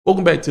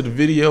Welcome back to the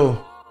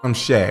video. I'm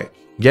Shaq.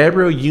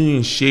 Gabrielle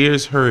Union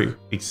shares her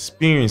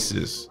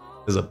experiences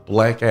as a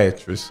black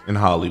actress in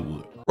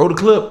Hollywood. Roll the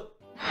clip.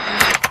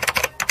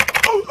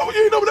 Oh,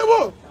 you ain't know what that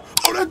was?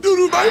 Oh, that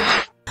doo-doo, baby.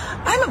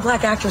 I'm a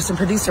black actress and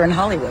producer in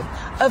Hollywood.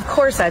 Of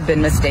course I've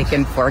been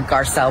mistaken for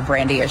Garcelle,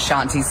 Brandy,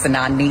 Ashanti,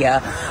 Sanaa,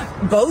 Nia,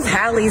 both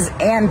Hallies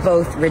and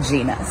both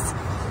Reginas.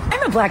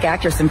 I'm a black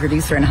actress and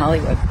producer in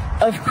Hollywood.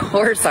 Of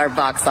course our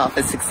box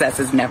office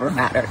successes never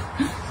mattered.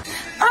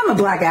 I'm a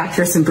black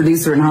actress and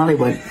producer in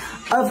Hollywood.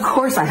 Of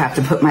course I have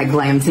to put my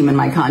glam team in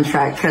my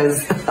contract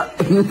because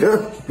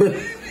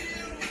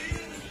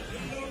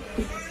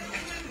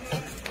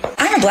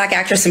I'm a black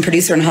actress and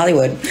producer in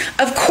Hollywood.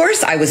 Of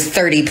course I was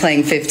 30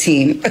 playing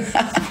 15.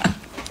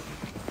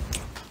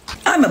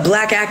 I'm a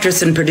black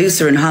actress and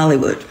producer in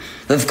Hollywood.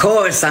 Of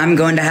course I'm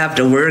going to have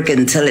to work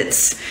until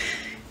it's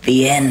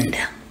the end.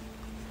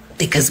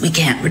 Because we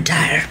can't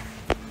retire.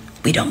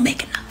 We don't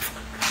make enough.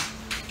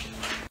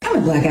 I'm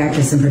a black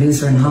actress and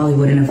producer in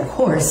Hollywood, and of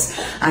course,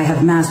 I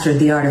have mastered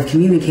the art of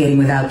communicating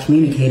without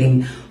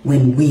communicating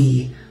when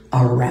we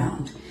are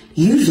around.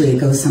 Usually it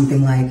goes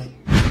something like,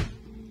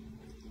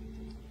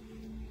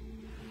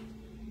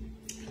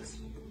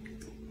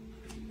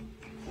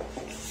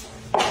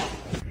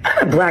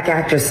 I'm a black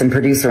actress and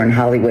producer in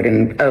Hollywood,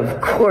 and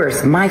of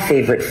course, my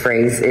favorite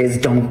phrase is,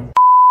 don't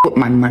with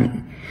my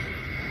money.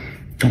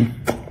 Don't.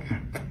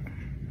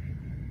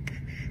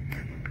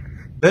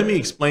 Let me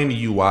explain to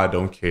you why I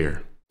don't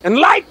care.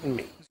 Enlighten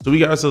me. So we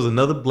got ourselves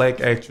another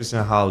black actress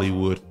in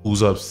Hollywood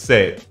who's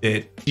upset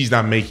that she's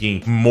not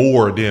making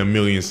more than $1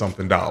 million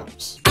something.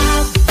 Just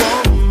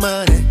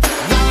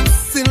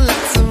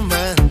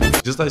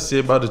like I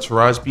said about the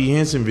Taraji P.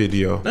 Henson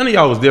video, none of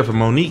y'all was there for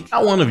Monique.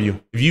 Not one of you.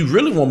 If you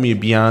really want me to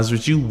be honest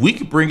with you, we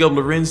could bring up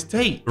Lorenz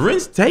Tate.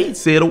 Lorenz Tate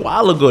said a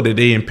while ago that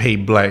they didn't pay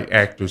black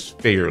actors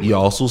fairly. He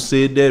also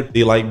said that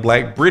they like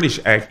black British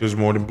actors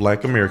more than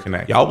black American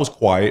actors. Y'all was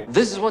quiet.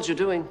 This is what you're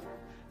doing.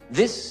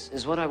 This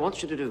is what I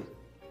want you to do.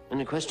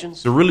 Any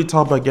questions? To really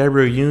talk about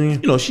Gabrielle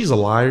Union, you know, she's a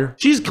liar.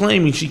 She's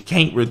claiming she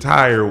can't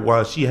retire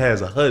while she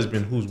has a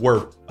husband who's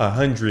worth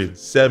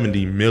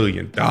 $170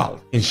 million.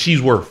 And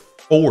she's worth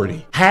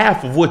 40.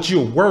 Half of what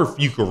you're worth,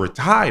 you could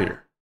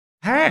retire.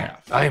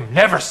 Half. I am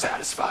never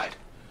satisfied.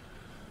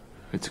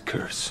 It's a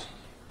curse.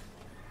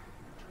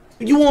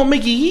 You want to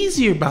make it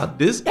easier about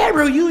this?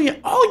 Gabrielle Union,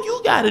 all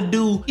you got to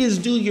do is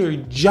do your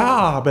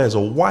job as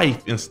a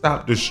wife and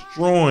stop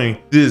destroying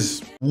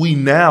this, we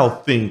now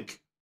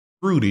think,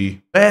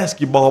 fruity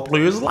basketball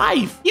player's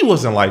life. He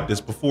wasn't like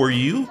this before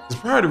you. It's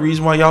probably the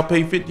reason why y'all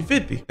pay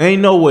 50-50.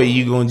 Ain't no way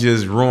you gonna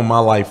just ruin my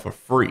life for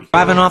free.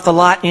 Driving off the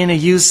lot in a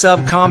used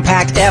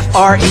subcompact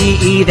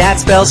F-R-E-E, that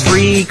spells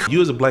free.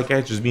 You as a black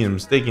actress being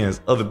mistaken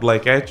as other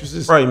black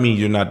actresses probably means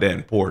you're not that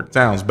important.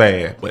 Sounds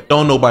bad, but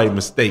don't nobody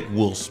mistake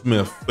Will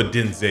Smith for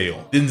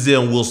Denzel.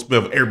 Denzel and Will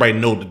Smith, everybody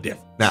know the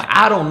difference. Now,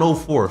 I don't know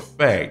for a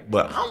fact,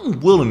 but I'm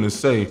willing to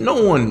say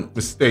no one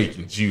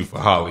mistaken you for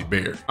Halle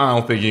Berry. I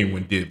don't think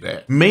anyone did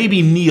that.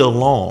 Maybe Nia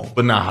Long,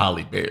 but not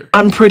Halle Berry.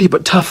 I'm pretty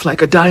but tough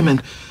like a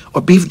diamond,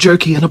 or beef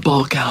jerky in a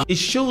ball gown. It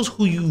shows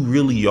who you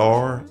really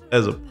are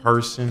as a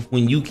person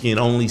when you can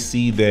only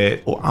see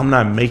that, oh, I'm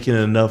not making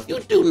enough. You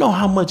do know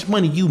how much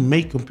money you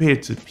make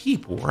compared to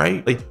people,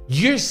 right? Like,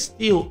 you're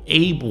still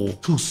able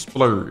to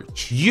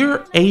splurge.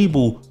 You're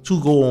able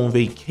to go on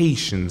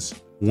vacations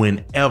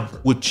whenever.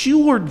 What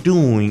you are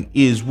doing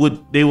is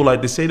what they would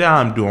like to say that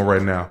I'm doing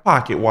right now.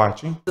 Pocket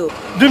watching. Do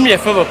me a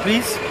favor,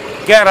 please.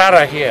 Get out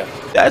of here.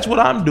 That's what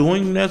I'm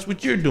doing, and that's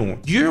what you're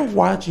doing. You're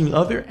watching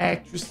other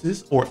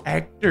actresses or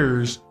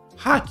actors'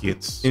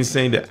 pockets and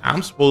saying that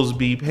I'm supposed to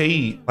be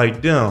paid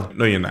like them.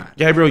 No, you're not.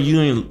 Gabrielle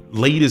Union's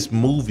latest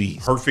movie,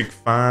 Perfect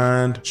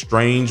Find,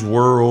 Strange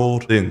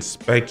World, The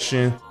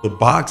Inspection, The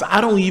Box. I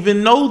don't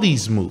even know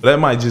these movies. That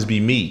might just be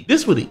me.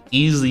 This would have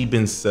easily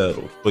been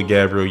settled for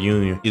Gabrielle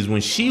Union is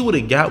when she would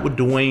have got with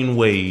Dwayne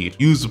Wade,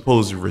 you was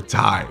supposed to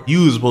retire.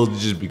 You was supposed to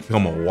just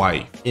become a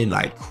wife and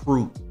like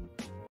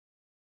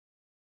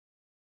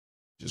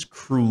just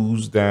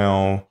cruise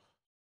down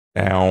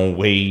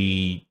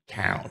Wade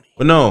County.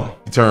 But no,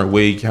 you turned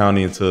Wade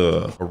County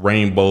into a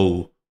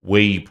rainbow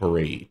Wade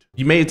parade.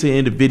 You made it to the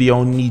end of the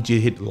video. I need you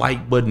to hit the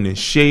like button and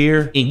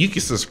share. And you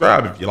can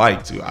subscribe if you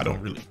like to. I don't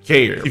really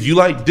care. If you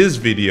like this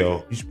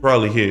video, you should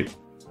probably hit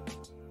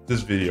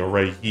this video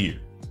right here.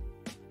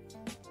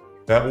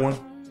 That one.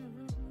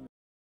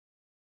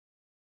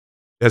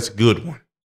 That's a good one.